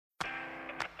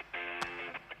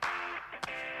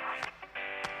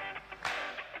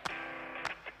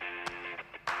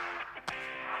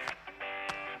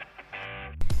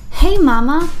Hey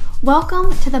mama,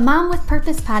 welcome to the Mom with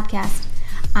Purpose podcast.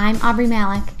 I'm Aubrey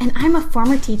Malik, and I'm a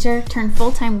former teacher turned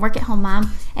full-time work-at-home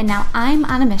mom, and now I'm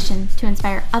on a mission to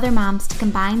inspire other moms to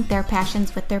combine their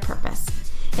passions with their purpose.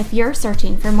 If you're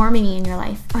searching for more meaning in your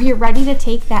life, or you're ready to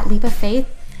take that leap of faith,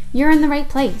 you're in the right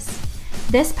place.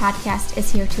 This podcast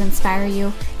is here to inspire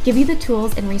you, give you the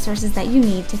tools and resources that you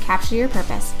need to capture your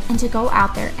purpose, and to go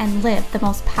out there and live the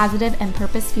most positive and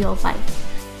purpose-fueled life.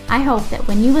 I hope that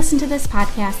when you listen to this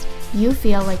podcast, you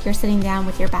feel like you're sitting down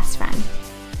with your best friend.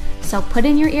 So put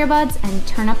in your earbuds and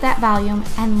turn up that volume,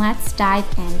 and let's dive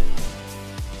in.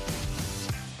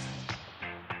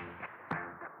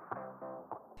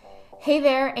 Hey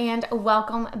there, and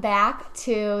welcome back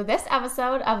to this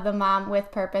episode of the Mom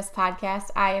with Purpose podcast.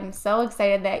 I am so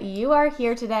excited that you are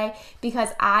here today because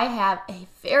I have a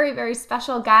very, very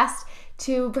special guest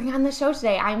to bring on the show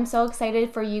today. I'm so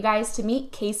excited for you guys to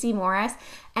meet Kayse Morris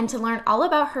and to learn all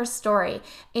about her story.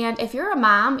 And if you're a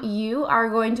mom, you are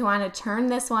going to want to turn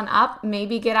this one up,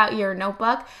 maybe get out your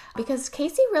notebook, because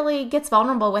Kayse really gets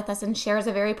vulnerable with us and shares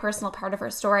a very personal part of her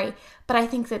story. But I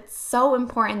think it's so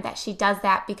important that she does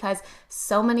that because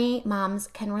so many moms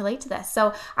can relate to this.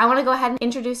 So I want to go ahead and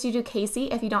introduce you to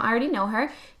Kayse if you don't already know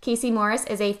her. Kayse Morris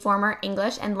is a former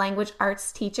English and language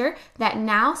arts teacher that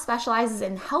now specializes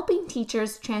in helping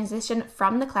teachers transition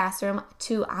from the classroom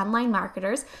to online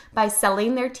marketers by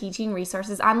selling their teaching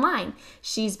resources online.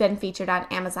 She's been featured on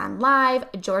Amazon Live,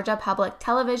 Georgia Public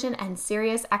Television, and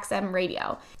Sirius XM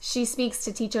Radio. She speaks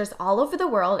to teachers all over the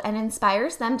world and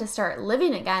inspires them to start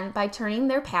living again by turning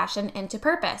their passion into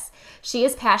purpose. She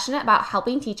is passionate about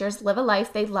helping teachers live a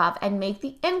life they love and make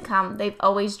the income they've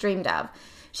always dreamed of.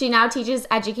 She now teaches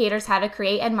educators how to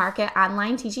create and market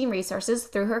online teaching resources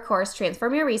through her course,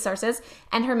 Transform Your Resources,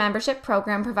 and her membership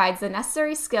program provides the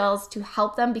necessary skills to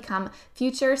help them become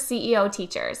future CEO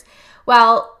teachers.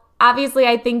 Well, obviously,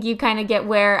 I think you kind of get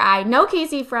where I know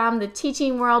Kayse from, the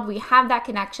teaching world. We have that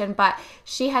connection, but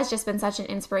she has just been such an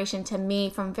inspiration to me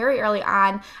from very early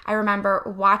on. I remember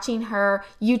watching her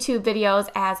YouTube videos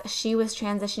as she was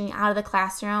transitioning out of the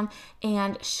classroom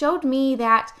and showed me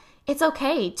that it's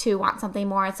okay to want something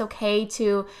more. It's okay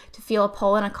to feel a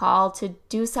pull and a call to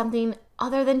do something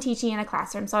other than teaching in a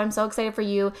classroom. So I'm so excited for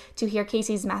you to hear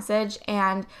Kayse's message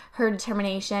and her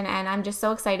determination. And I'm just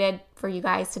so excited for you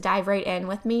guys to dive right in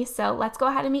with me. So let's go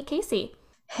ahead and meet Kayse.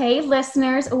 Hey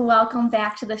listeners, welcome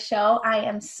back to the show. I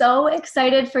am so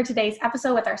excited for today's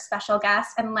episode with our special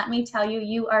guest. And let me tell you,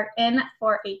 you are in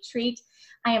for a treat.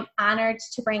 I am honored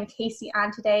to bring Kayse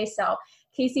on today. So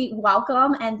Kayse,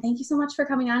 welcome, and thank you so much for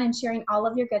coming on and sharing all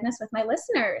of your goodness with my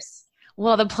listeners.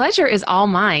 Well, the pleasure is all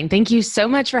mine. Thank you so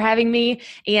much for having me,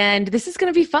 and this is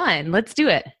going to be fun. Let's do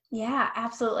it. Yeah,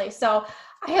 absolutely. So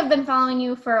I have been following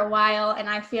you for a while, and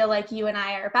I feel like you and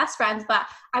I are best friends, but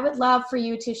I would love for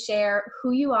you to share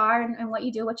who you are and what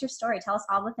you do. What's your story? Tell us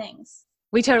all the things.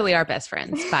 We totally are best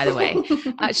friends, by the way.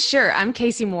 Sure, I'm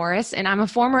Kayse Morris, and I'm a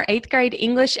former 8th grade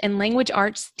English and language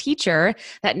arts teacher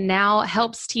that now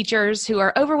helps teachers who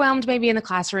are overwhelmed maybe in the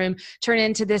classroom turn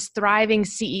into this thriving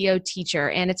CEO teacher.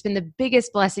 And it's been the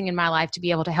biggest blessing in my life to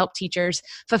be able to help teachers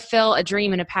fulfill a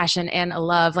dream and a passion and a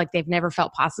love like they've never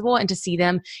felt possible, and to see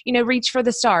them, reach for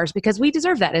the stars, because we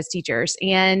deserve that as teachers.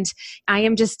 And I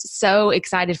am just so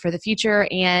excited for the future.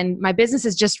 And my business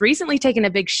has just recently taken a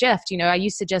big shift. I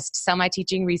used to just sell my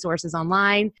teaching resources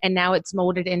online, and now it's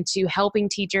molded into helping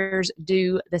teachers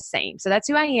do the same. So that's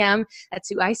who I am. That's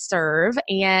who I serve.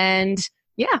 And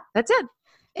yeah, that's it.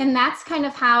 And that's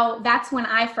that's when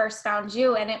I first found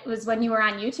you. And it was when you were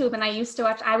on YouTube, and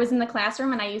I was in the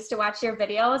classroom and I used to watch your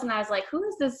videos, and I was like, who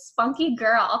is this spunky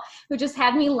girl who just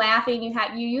had me laughing?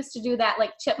 You used to do that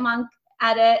like chipmunk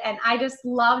edit, and I just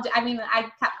loved it. I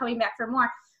kept coming back for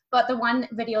more. But the one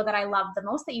video that I loved the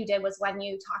most that you did was when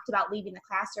you talked about leaving the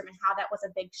classroom and how that was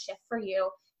a big shift for you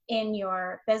in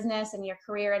your business and your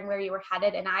career and where you were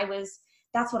headed. And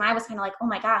that's when I was kind of like, oh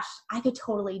my gosh, I could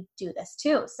totally do this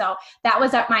too. So that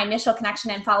was my initial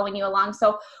connection and following you along.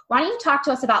 So why don't you talk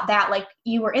to us about that? Like,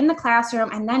 you were in the classroom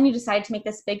and then you decided to make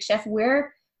this big shift.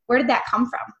 Where did that come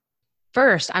from?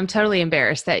 First, I'm totally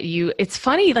embarrassed that it's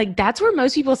funny, like that's where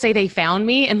most people say they found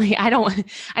me. And like, I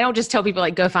don't just tell people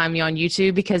like, go find me on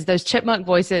YouTube, because those chipmunk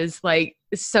voices, like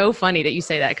It's so funny that you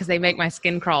say that because they make my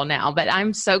skin crawl now, but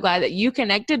I'm so glad that you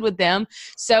connected with them.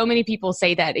 So many people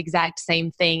say that exact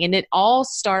same thing. And it all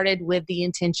started with the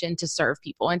intention to serve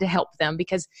people and to help them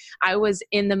because I was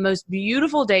in the most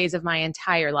beautiful days of my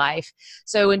entire life.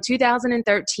 So in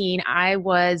 2013, I'm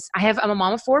a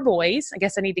mom of 4 boys. I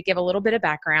guess I need to give a little bit of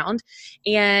background.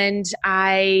 And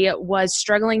I was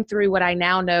struggling through what I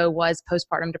now know was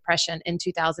postpartum depression in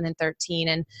 2013.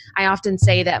 And I often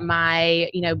say that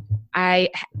I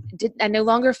no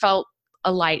longer felt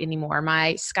a light anymore.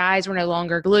 My skies were no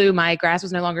longer blue. My grass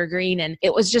was no longer green. And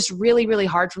it was just really, really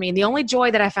hard for me. And the only joy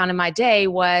that I found in my day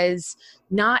was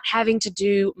not having to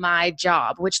do my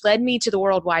job, which led me to the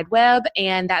World Wide Web.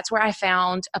 And that's where I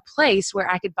found a place where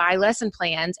I could buy lesson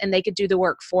plans and they could do the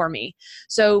work for me.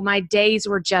 So my days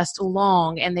were just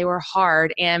long and they were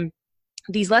hard. And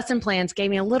these lesson plans gave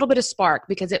me a little bit of spark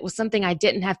because it was something I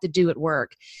didn't have to do at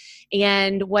work.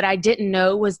 And what I didn't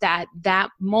know was that that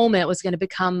moment was going to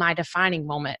become my defining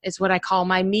moment. It's what I call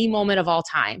my me moment of all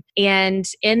time. And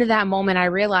in that moment, I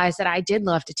realized that I did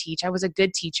love to teach. I was a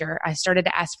good teacher. I started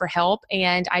to ask for help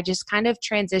and I just kind of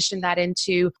transitioned that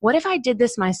into what if I did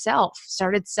this myself?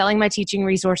 Started selling my teaching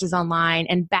resources online.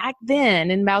 And back then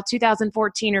in about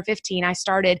 2014 or 15, I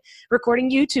started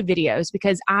recording YouTube videos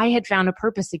because I had found a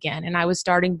purpose again and I was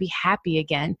starting to be happy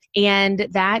again. And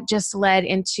that just led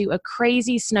into a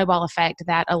crazy snowball effect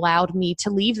that allowed me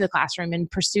to leave the classroom and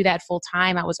pursue that full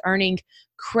time. I was earning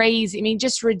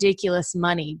just ridiculous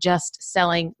money just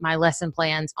selling my lesson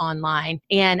plans online.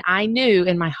 And I knew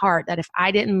in my heart that if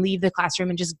I didn't leave the classroom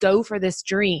and just go for this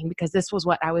dream, because this was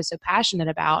what I was so passionate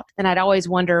about, then I'd always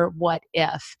wonder what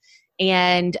if.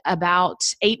 And about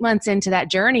 8 months into that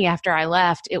journey after I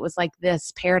left, it was like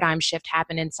this paradigm shift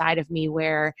happened inside of me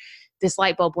where this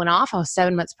light bulb went off. I was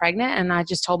 7 months pregnant and I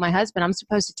just told my husband, I'm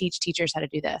supposed to teach teachers how to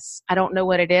do this. I don't know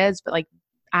what it is, but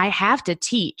I have to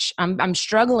teach. I'm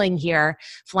struggling here,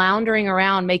 floundering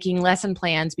around making lesson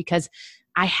plans because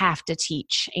I have to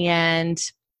teach. And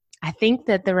I think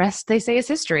that the rest they say is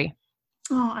history.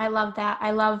 Oh, I love that.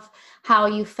 I love how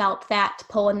you felt that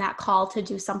pull and that call to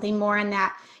do something more and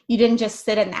that you didn't just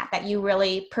sit in that you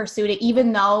really pursued it,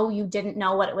 even though you didn't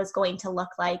know what it was going to look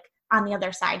like on the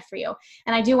other side for you.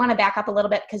 And I do want to back up a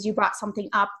little bit because you brought something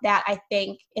up that I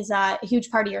think is a huge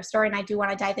part of your story. And I do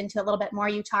want to dive into a little bit more.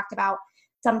 You talked about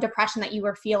some depression that you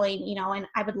were feeling, and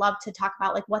I would love to talk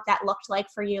about what that looked like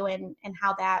for you and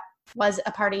how that was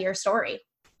a part of your story.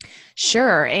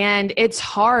 Sure. And it's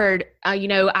hard.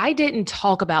 I didn't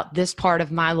talk about this part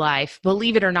of my life,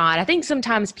 believe it or not. I think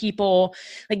sometimes people,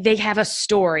 they have a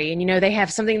story and, they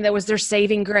have something that was their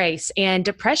saving grace. And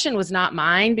depression was not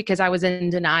mine because I was in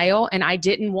denial and I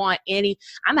didn't want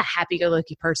I'm a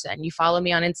happy-go-lucky person. You follow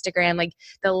me on Instagram.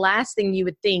 The last thing you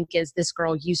would think is this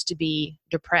girl used to be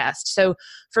depressed. So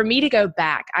for me to go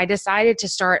back, I decided to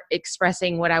start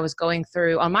expressing what I was going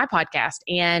through on my podcast.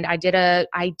 And I did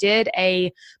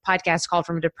a podcast called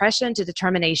From Depression to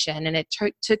Determination. And it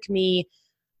took me,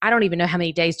 I don't even know how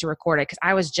many days to record it because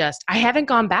I haven't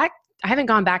gone back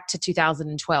to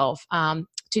 2012,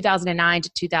 2009 to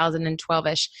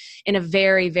 2012-ish in a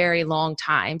very, very long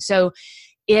time. So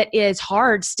it is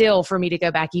hard still for me to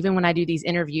go back, even when I do these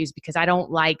interviews, because I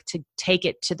don't like to take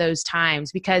it to those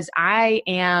times because I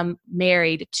am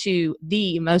married to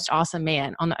the most awesome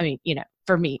man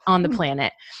for me on the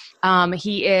planet.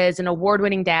 He is an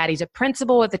award-winning dad. He's a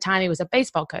principal. At the time, he was a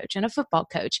baseball coach and a football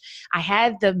coach. I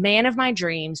had the man of my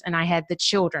dreams and I had the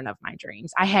children of my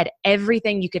dreams. I had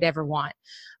everything you could ever want.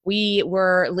 We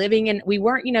weren't,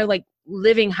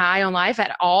 living high on life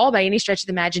at all by any stretch of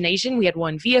the imagination. We had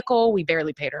one vehicle. We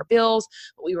barely paid our bills,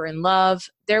 but we were in love.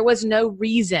 There was no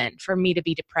reason for me to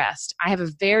be depressed. I have a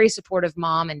very supportive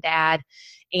mom and dad,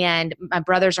 and my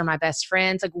brothers are my best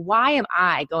friends. Why am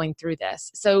I going through this?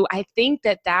 So I think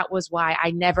that was why I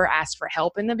never asked for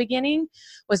help in the beginning,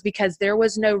 was because there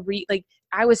was no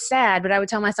I was sad, but I would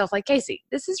tell myself Kayse,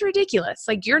 this is ridiculous.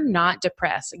 You're not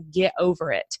depressed. Get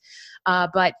over it.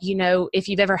 But if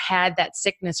you've ever had that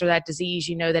sickness or that disease,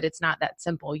 you know that it's not that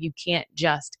simple. You can't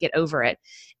just get over it.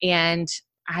 And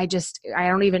I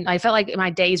felt like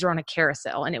my days were on a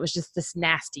carousel and it was just this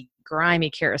nasty, grimy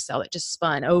carousel that just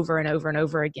spun over and over and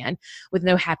over again with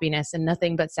no happiness and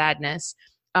nothing but sadness.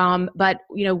 But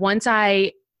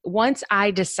once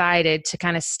I decided to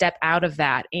kind of step out of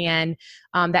that and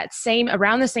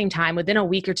around the same time, within a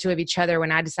week or two of each other,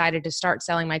 when I decided to start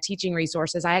selling my teaching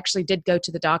resources, I actually did go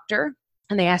to the doctor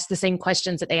and they asked the same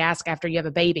questions that they ask after you have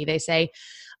a baby. They say,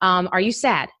 are you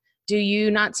sad? Do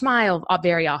you not smile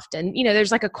very often?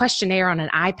 There's like a questionnaire on an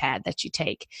iPad that you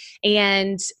take.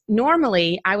 And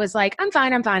normally I was like, I'm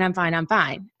fine, I'm fine, I'm fine, I'm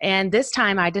fine. And this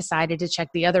time I decided to check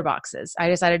the other boxes. I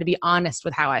decided to be honest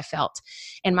with how I felt.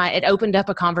 And it opened up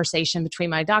a conversation between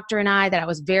my doctor and I that I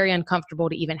was very uncomfortable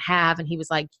to even have. And he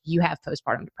was like, you have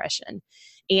postpartum depression.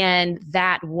 And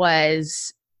that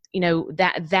was,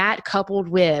 that coupled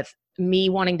with me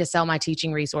wanting to sell my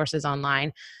teaching resources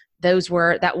online,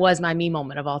 that was my me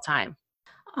moment of all time.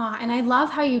 And I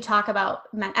love how you talk about,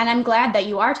 and I'm glad that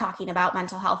you are talking about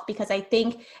mental health, because I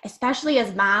think, especially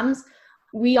as moms,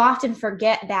 we often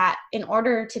forget that in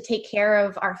order to take care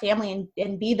of our family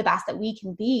and be the best that we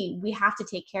can be, we have to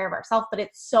take care of ourselves. But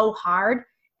it's so hard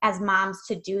as moms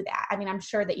to do that. I mean, I'm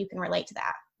sure that you can relate to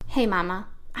that. Hey, Mama,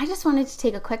 I just wanted to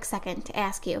take a quick second to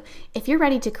ask you if you're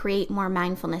ready to create more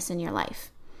mindfulness in your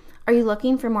life. Are you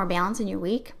looking for more balance in your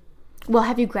week? Well,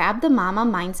 have you grabbed the Mama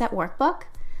Mindset Workbook?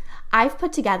 I've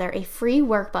put together a free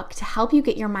workbook to help you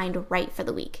get your mind right for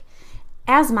the week.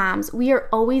 As moms, we are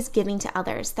always giving to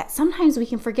others that sometimes we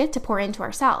can forget to pour into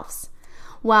ourselves.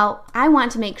 Well, I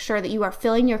want to make sure that you are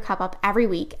filling your cup up every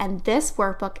week, and this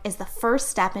workbook is the first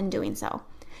step in doing so.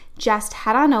 Just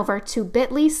head on over to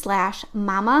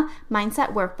bit.ly/Mama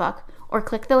Mindset Workbook or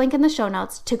click the link in the show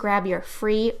notes to grab your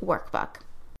free workbook.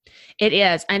 It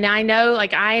is. And I know,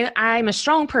 like, I'm a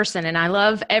strong person and I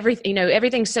love everything,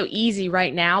 everything's so easy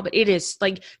right now, but it is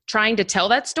like trying to tell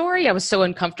that story. I was so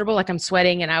uncomfortable, like I'm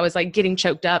sweating and I was like getting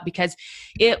choked up because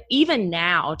even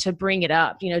now to bring it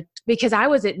up, because I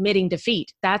was admitting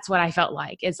defeat. That's what I felt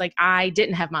like. It's like, I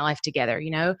didn't have my life together,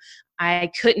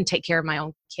 I couldn't take care of my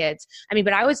own kids.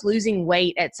 But I was losing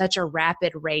weight at such a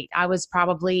rapid rate. I was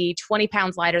probably 20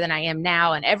 pounds lighter than I am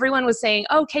now. And everyone was saying,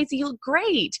 oh, Kayse, you look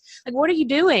great. Like, what are you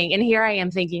doing? And here I am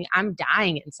thinking, I'm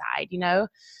dying inside,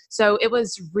 So it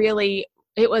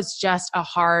was just a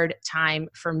hard time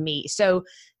for me. So,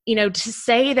 to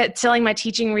say that selling my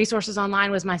teaching resources online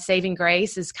was my saving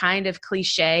grace is kind of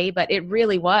cliche, but it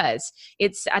really was.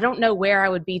 I don't know where I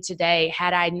would be today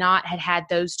had I not had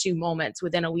those two moments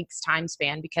within a week's time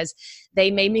span, because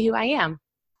they made me who I am.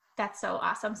 That's so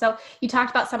awesome. So you talked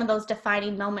about some of those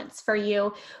defining moments for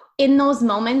you. In those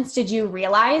moments, did you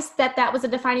realize that that was a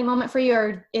defining moment for you?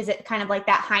 Or is it kind of like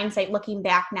that hindsight looking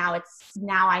back now,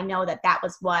 now I know that that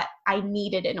was what I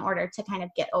needed in order to kind of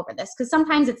get over this? Because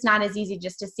sometimes it's not as easy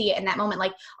just to see it in that moment,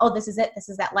 like, oh, this is it. This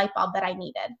is that light bulb that I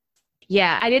needed.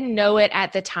 Yeah, I didn't know it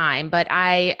at the time, but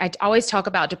I always talk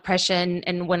about depression.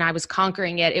 And when I was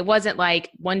conquering it, it wasn't like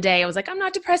one day I was like, I'm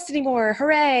not depressed anymore.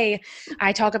 Hooray.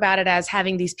 I talk about it as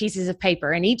having these pieces of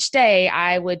paper. And each day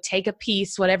I would take a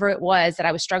piece, whatever it was that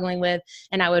I was struggling with,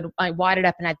 and I'd wad it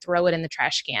up and I'd throw it in the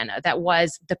trash can. That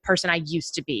was the person I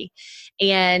used to be.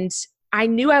 And I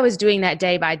knew I was doing that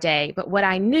day by day, but what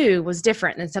I knew was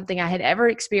different than something I had ever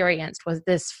experienced was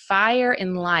this fire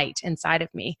and light inside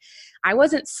of me. I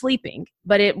wasn't sleeping,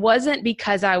 but it wasn't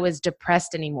because I was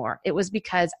depressed anymore. It was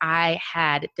because I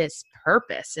had this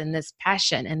purpose and this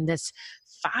passion and this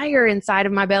fire inside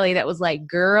of my belly that was like,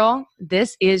 girl,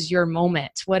 this is your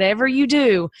moment. Whatever you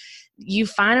do, you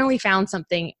finally found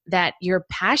something that you're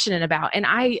passionate about. And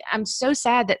I'm so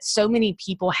sad that so many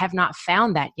people have not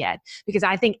found that yet, because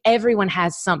I think everyone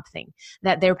has something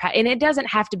that and it doesn't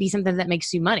have to be something that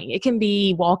makes you money. It can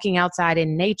be walking outside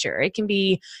in nature. It can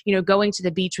be, going to the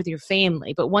beach with your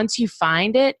family. But once you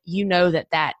find it, you know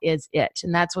that is it.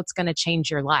 And that's what's going to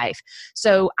change your life.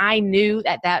 So I knew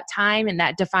at that time, in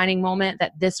that defining moment,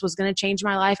 that this was going to change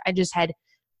my life.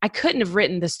 I couldn't have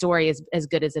written the story as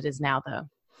good as it is now, though.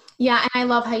 Yeah. And I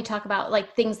love how you talk about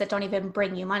like things that don't even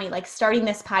bring you money. Like starting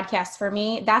this podcast for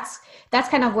me, that's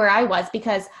kind of where I was,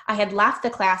 because I had left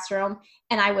the classroom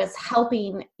and I was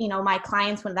helping, my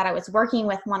clients that I was working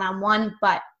with one-on-one,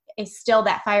 but it's still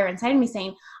that fire inside me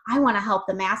saying, I want to help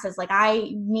the masses. Like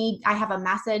I have a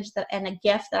message and a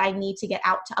gift that I need to get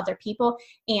out to other people.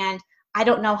 And I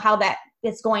don't know how that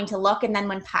is going to look. And then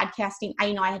when podcasting,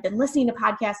 I had been listening to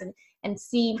podcasts and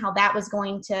seeing how that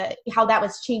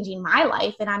was changing my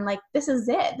life. And I'm like, this is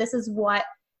it. This is what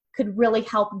could really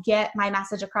help get my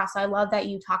message across. So I love that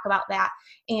you talk about that.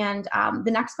 And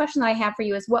the next question that I have for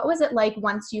you is, what was it like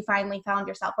once you finally found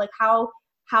yourself? Like how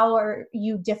are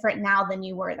you different now than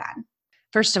you were then?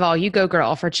 First of all, you go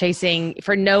girl for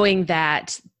knowing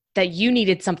that you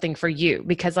needed something for you,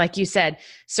 because like you said,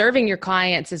 serving your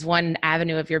clients is one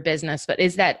avenue of your business, but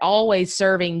is that always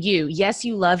serving you? Yes,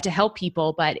 you love to help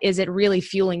people, but is it really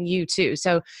fueling you too?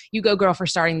 So you go girl for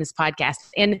starting this podcast.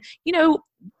 And,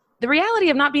 the reality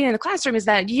of not being in the classroom is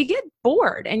that you get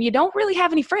bored and you don't really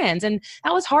have any friends. And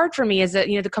that was hard for me, as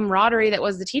the camaraderie that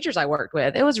was the teachers I worked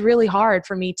with. It was really hard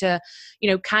for me to,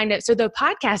 so the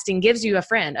podcasting gives you a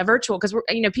friend, a virtual, because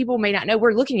people may not know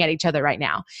we're looking at each other right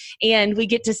now, and we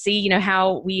get to see,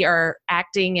 how we are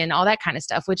acting and all that kind of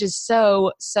stuff, which is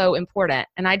so, so important.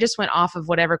 And I just went off of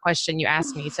whatever question you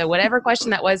asked me. So whatever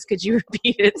question that was, could you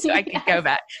repeat it so I could go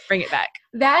back, bring it back?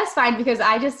 That is fine, because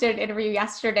I just did an interview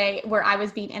yesterday where I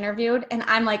was being interviewed, and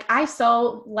I'm like, I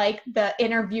so like the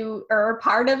interviewer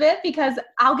part of it, because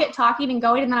I'll get talking and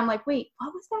going, and then I'm like, wait,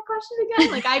 what was that question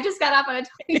again? Like, I just got off on a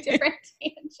totally different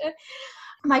tangent.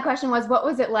 My question was, what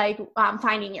was it like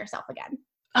finding yourself again?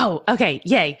 Oh, okay.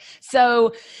 Yay.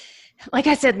 So like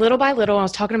I said, little by little, I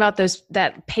was talking about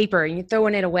that paper and you're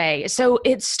throwing it away. So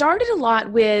it started a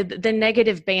lot with the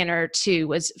negative banner too,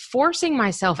 was forcing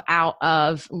myself out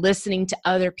of listening to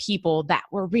other people that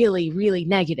were really, really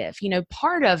negative.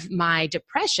 Part of my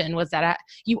depression was that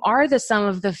you are the sum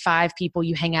of the 5 people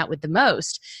you hang out with the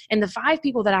most. And the 5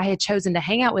 people that I had chosen to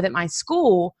hang out with at my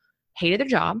school hated their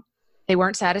job. They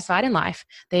weren't satisfied in life.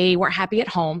 They weren't happy at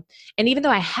home. And even though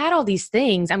I had all these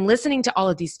things, I'm listening to all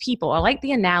of these people. I like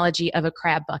the analogy of a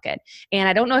crab bucket. And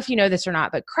I don't know if you know this or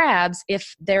not, but crabs,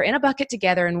 if they're in a bucket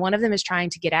together and one of them is trying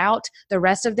to get out, the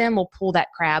rest of them will pull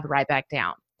that crab right back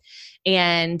down.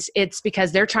 And it's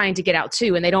because they're trying to get out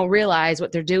too. And they don't realize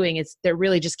what they're doing is they're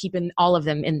really just keeping all of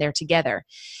them in there together.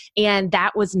 And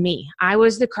that was me. I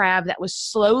was the crab that was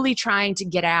slowly trying to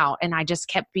get out, and I just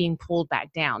kept being pulled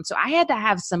back down. So I had to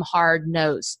have some hard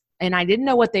no's. And I didn't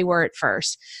know what they were at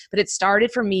first, but it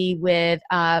started for me with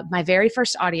my very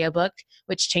first audiobook,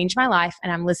 which changed my life.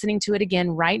 And I'm listening to it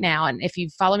again right now. And if you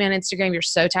follow me on Instagram, you're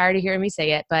so tired of hearing me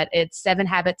say it, but it's 7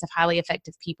 Habits of Highly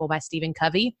Effective People by Stephen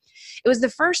Covey. It was the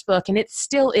first book, and it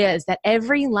still is, that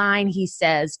every line he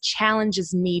says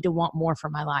challenges me to want more for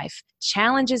my life,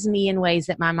 challenges me in ways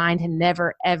that my mind had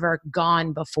never, ever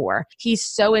gone before. He's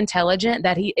so intelligent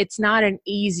that it's not an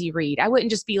easy read. I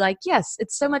wouldn't just be like, yes,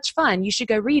 it's so much fun, you should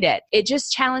go read it. It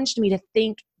just challenged me to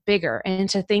think bigger and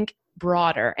to think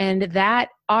broader. And that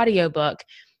audiobook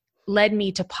led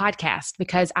me to podcast,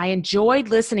 because I enjoyed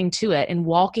listening to it and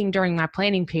walking during my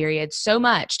planning period so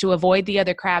much to avoid the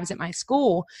other crabs at my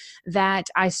school that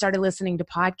I started listening to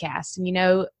podcasts.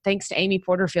 And, thanks to Amy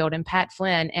Porterfield and Pat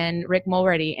Flynn and Rick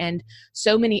Mulready and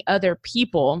so many other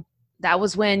people, that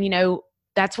was when,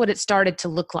 that's what it started to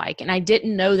look like. And I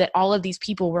didn't know that all of these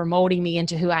people were molding me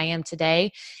into who I am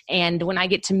today. And when I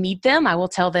get to meet them, I will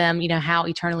tell them, how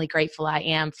eternally grateful I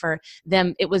am for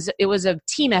them. It was a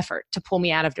team effort to pull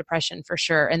me out of depression, for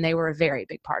sure. And they were a very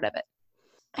big part of it.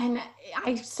 And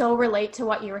I so relate to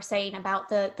what you were saying about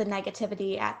the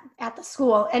negativity at the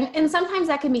school. And sometimes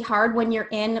that can be hard when you're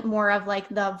in more of like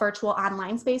the virtual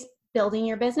online space, building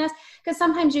your business, because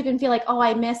sometimes you can feel like, oh,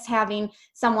 I miss having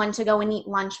someone to go and eat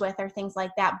lunch with or things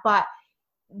like that. But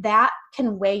that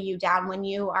can weigh you down when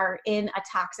you are in a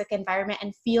toxic environment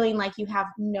and feeling like you have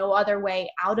no other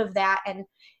way out of that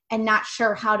and not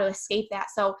sure how to escape that.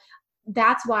 So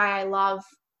that's why I love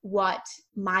what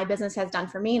my business has done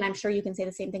for me. And I'm sure you can say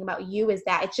the same thing about you, is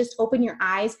that it's just opened your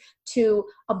eyes to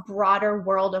a broader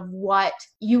world of what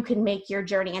you can make your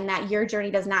journey, and that your journey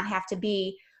does not have to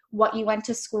be what you went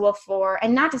to school for.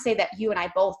 And not to say that you and I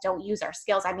both don't use our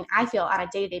skills. I mean, I feel on a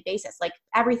day-to-day basis, like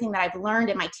everything that I've learned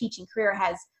in my teaching career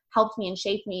has helped me and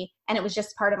shaped me. And it was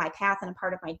just part of my path and a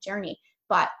part of my journey.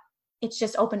 But it's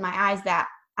just opened my eyes that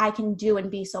I can do and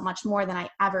be so much more than I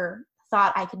ever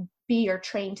thought I could be or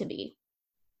train to be.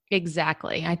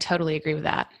 Exactly. I totally agree with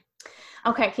that.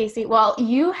 Okay, Kayse. Well,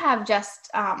 you have just,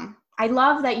 I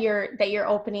love that you're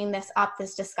opening this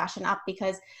discussion up,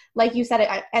 because like you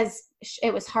said, as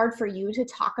it was hard for you to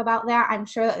talk about that. I'm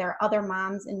sure that there are other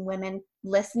moms and women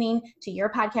listening to your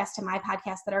podcast, to my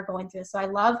podcast, that are going through this. So I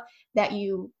love that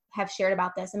you have shared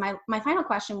about this. And my final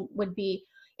question would be,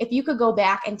 if you could go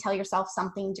back and tell yourself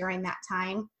something during that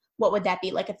time, what would that be?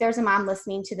 Like, if there's a mom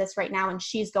listening to this right now and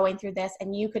she's going through this,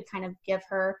 and you could kind of give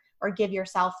her or give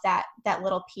yourself that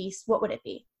little piece, what would it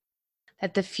be?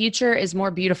 That the future is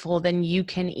more beautiful than you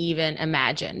can even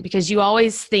imagine, because you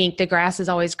always think the grass is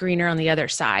always greener on the other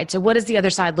side. So what does the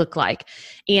other side look like?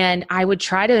 And I would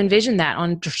try to envision that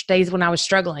on days when I was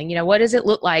struggling. What does it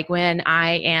look like when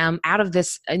I am out of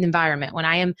this environment, when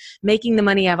I am making the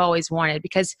money I've always wanted?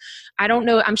 Because I don't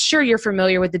know, I'm sure you're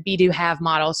familiar with the be, do, have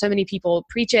model. So many people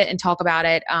preach it and talk about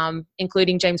it,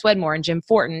 including James Wedmore and Jim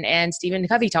Fortin, and Stephen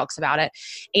Covey talks about it.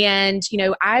 And,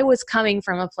 I was coming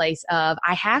from a place of,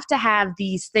 I have to have have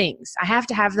these things. I have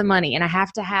to have the money, and I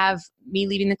have to have me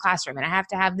leaving the classroom, and I have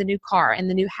to have the new car and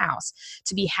the new house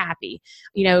to be happy.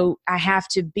 I have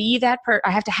to be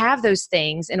I have to have those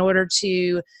things in order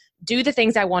to do the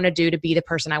things I want to do to be the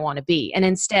person I want to be. And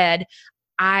instead,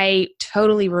 I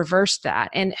totally reversed that.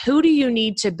 And who do you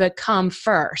need to become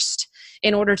first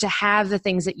in order to have the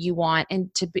things that you want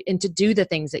and to do the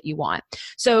things that you want?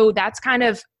 So that's kind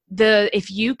of if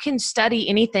you can study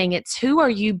anything, it's who are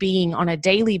you being on a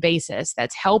daily basis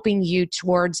that's helping you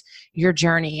towards your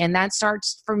journey. And that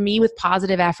starts for me with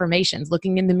positive affirmations,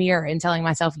 looking in the mirror and telling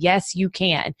myself, yes, you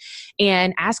can.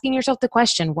 And asking yourself the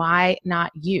question, why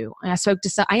not you? And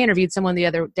I interviewed someone the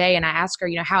other day, and I asked her,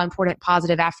 how important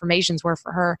positive affirmations were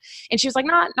for her. And she was like,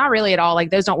 not really at all. Like,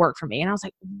 those don't work for me. And I was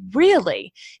like,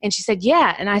 really? And she said,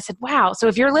 yeah. And I said, wow. So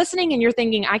if you're listening and you're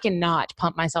thinking, I cannot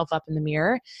pump myself up in the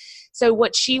mirror. So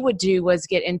what she would do was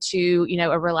get into,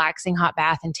 a relaxing hot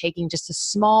bath and taking just a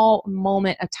small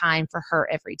moment of time for her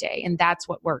every day. And that's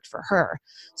what worked for her.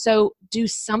 So do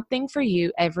something for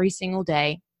you every single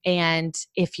day. And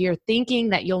if you're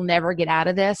thinking that you'll never get out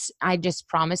of this, I just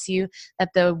promise you that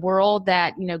the world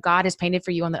that, God has painted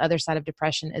for you on the other side of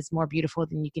depression is more beautiful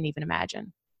than you can even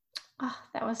imagine. Oh,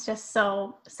 that was just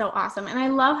so awesome. And I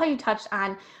love how you touched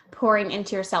on pouring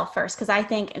into yourself first, because I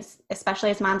think,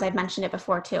 especially as moms, I've mentioned it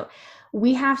before too,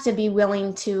 we have to be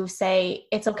willing to say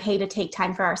it's okay to take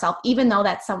time for ourselves, even though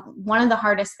that's one of the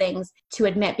hardest things to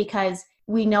admit, because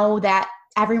we know that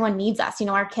everyone needs us.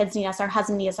 Our kids need us, our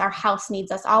husband needs us, our house needs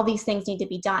us, all these things need to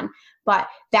be done. But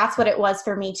that's what it was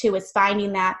for me too, is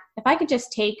finding that if I could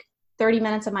just take 30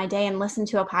 minutes of my day and listen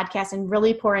to a podcast and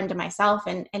really pour into myself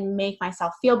and make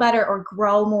myself feel better or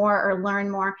grow more or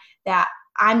learn more, that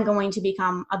I'm going to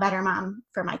become a better mom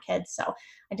for my kids. So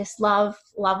I just love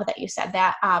that you said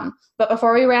that. But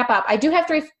before we wrap up, I do have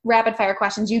 3 rapid fire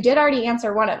questions. You did already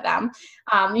answer one of them.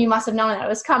 You must have known that it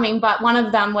was coming, but one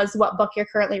of them was what book you're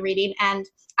currently reading. And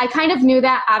I kind of knew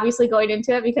that, obviously, going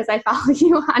into it, because I follow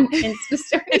you on Insta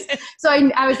stories. So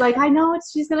I was like, I know what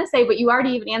she's going to say, but you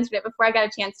already even answered it before I got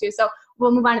a chance to. So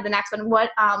we'll move on to the next one.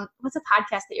 What's a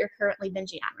podcast that you're currently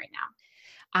binging on right now?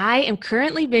 I am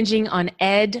currently binging on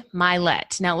Ed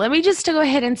Mylett. Now, let me just go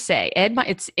ahead and say,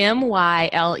 it's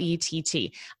Mylett.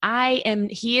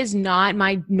 He is not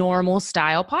my normal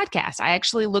style podcast. I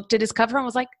actually looked at his cover and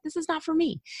was like, this is not for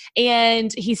me.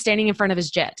 And he's standing in front of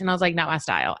his jet. And I was like, not my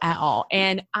style at all.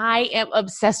 And I am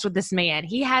obsessed with this man.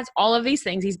 He has all of these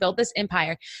things. He's built this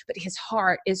empire, but his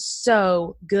heart is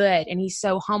so good. And he's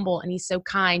so humble and he's so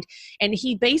kind. And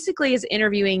he basically is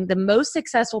interviewing the most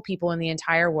successful people in the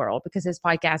entire world, because his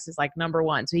podcast is like number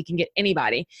 1, so he can get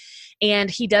anybody. And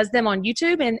he does them on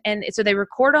YouTube, and so they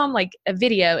record them like a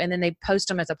video, and then they post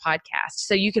them as a podcast.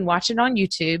 So you can watch it on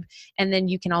YouTube, and then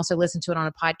you can also listen to it on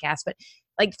a podcast. But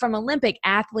like from Olympic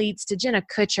athletes to Jenna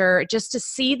Kutcher, just to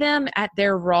see them at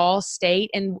their raw state.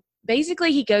 And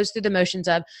basically he goes through the motions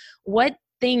of what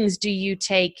things do you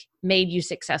take made you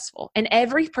successful? And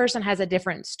every person has a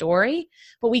different story,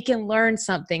 but we can learn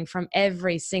something from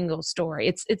every single story.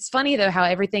 It's funny though, how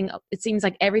it seems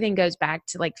like everything goes back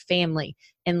to like family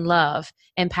and love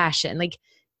and passion. Like,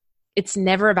 it's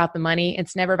never about the money.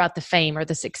 It's never about the fame or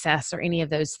the success or any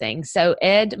of those things. So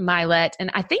Ed Mylett,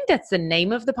 and I think that's the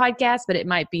name of the podcast, but it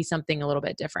might be something a little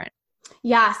bit different.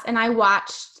 Yes. And I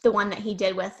watched the one that he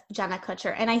did with Jenna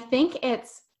Kutcher. And I think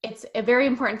it's a very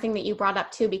important thing that you brought up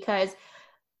too, because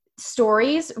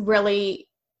stories really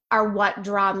are what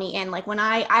draw me in. Like when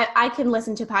I can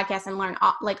listen to podcasts and learn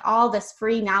all this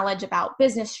free knowledge about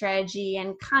business strategy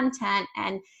and content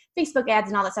and Facebook ads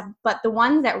and all that stuff. But the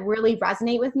ones that really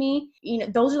resonate with me,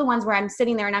 those are the ones where I'm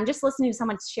sitting there and I'm just listening to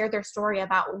someone share their story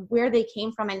about where they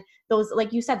came from. And those,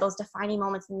 like you said, those defining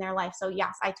moments in their life. So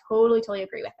yes, I totally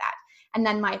agree with that. And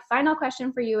then my final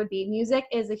question for you would be, music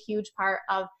is a huge part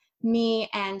of me.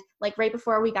 And like right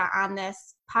before we got on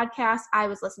this podcast, I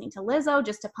was listening to Lizzo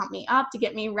just to pump me up, to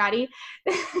get me ready.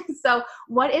 So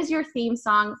what is your theme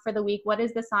song for the week? What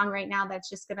is the song right now that's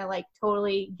just going to like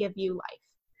totally give you life?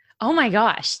 Oh my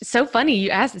gosh. So funny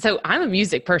you asked. So I'm a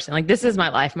music person. Like, this is my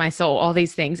life, my soul, all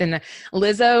these things. And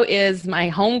Lizzo is my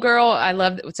homegirl. I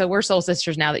love, so we're soul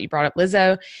sisters now that you brought up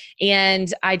Lizzo.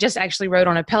 And I just actually rode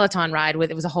on a Peloton ride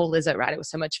it was a whole Lizzo ride. It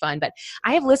was so much fun, but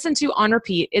I have listened to on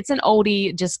repeat. It's an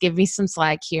oldie, just give me some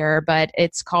slack here, but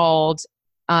it's called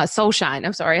Soul Shine.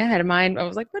 I'm sorry, I had a mind. I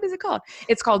was like, what is it called?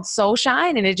 It's called Soul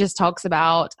Shine. And it just talks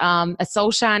about a soul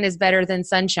shine is better than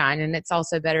sunshine. And it's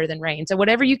also better than rain. So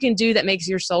whatever you can do that makes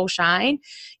your soul shine,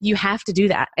 you have to do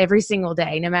that every single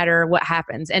day, no matter what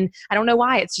happens. And I don't know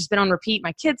why, it's just been on repeat.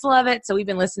 My kids love it. So we've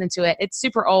been listening to it. It's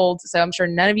super old. So I'm sure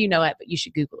none of you know it, but you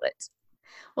should Google it.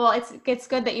 Well, it's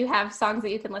good that you have songs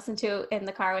that you can listen to in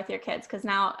the car with your kids, because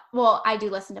now, well, I do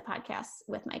listen to podcasts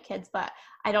with my kids, but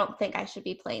I don't think I should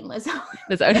be playing Lizzo.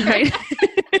 That's right.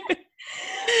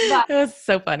 But That was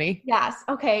so funny. yes.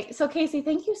 Okay. So Kayse,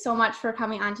 thank you so much for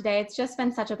coming on today. It's just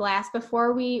been such a blast.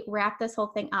 Before we wrap this whole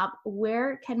thing up,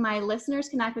 where can my listeners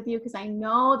connect with you? Because I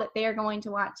know that they are going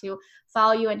to want to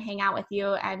follow you and hang out with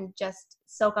you and just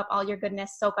soak up all your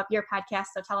goodness, soak up your podcast.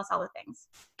 So tell us all the things.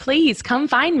 Please come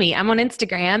find me. I'm on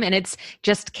Instagram and it's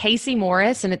just Kayse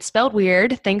Morris and it's spelled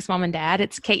weird. Thanks, Mom and Dad.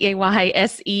 It's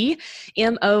KayseMorris.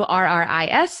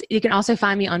 You can also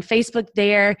find me on Facebook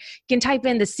there. You can type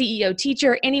in the CEO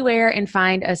Teacher anywhere and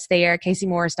find us there,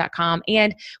 KayseMorris.com.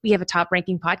 And we have a top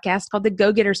ranking podcast called the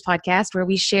Go Getters Podcast, where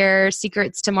we share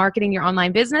secrets to marketing your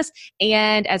online business.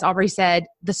 And as Aubrey said,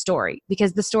 the story,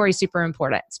 because the story is super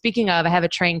important. Speaking of, I have a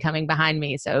train coming behind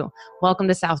me. So welcome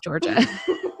to South Georgia.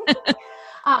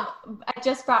 I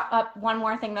just brought up one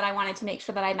more thing that I wanted to make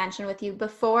sure that I mentioned with you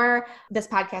before this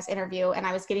podcast interview, and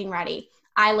I was getting ready.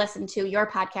 I listened to your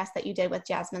podcast that you did with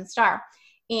Jasmine Star,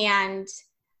 and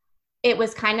it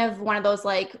was kind of one of those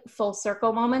like full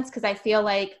circle moments, because I feel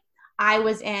like I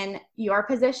was in your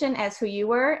position as who you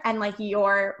were, and like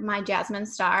you're my Jasmine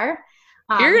Star.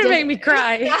 You're going to make me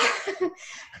cry. Yeah.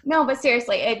 No, but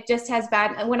seriously, it just has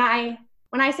been, when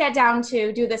I sat down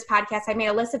to do this podcast, I made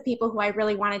a list of people who I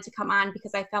really wanted to come on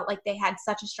because I felt like they had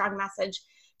such a strong message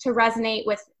to resonate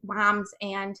with moms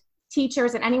and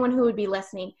teachers and anyone who would be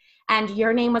listening. And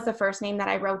your name was the first name that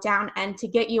I wrote down. And to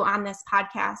get you on this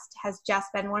podcast has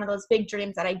just been one of those big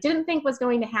dreams that I didn't think was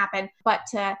going to happen. But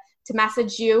to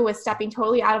message you was stepping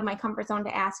totally out of my comfort zone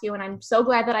to ask you. And I'm so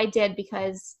glad that I did,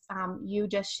 because you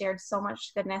just shared so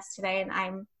much goodness today. And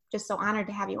I'm just so honored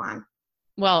to have you on.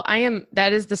 Well,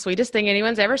 that is the sweetest thing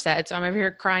anyone's ever said. So I'm over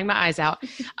here crying my eyes out.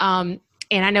 And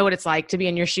I know what it's like to be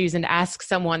in your shoes and to ask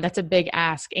someone. That's a big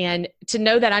ask. And to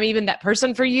know that I'm even that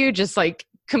person for you just like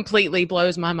completely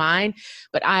blows my mind.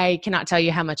 But I cannot tell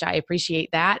you how much I appreciate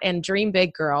that. And dream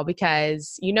big, girl,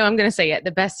 because I'm going to say it.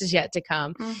 The best is yet to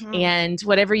come. Mm-hmm. And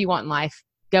whatever you want in life,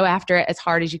 go after it as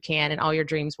hard as you can, and all your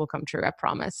dreams will come true. I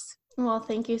promise. Well,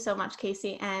 thank you so much,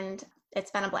 Kayse. And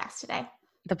it's been a blast today.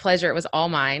 The pleasure. It was all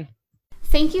mine.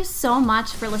 Thank you so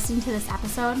much for listening to this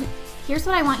episode. Here's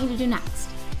what I want you to do next.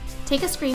 Take a screenshot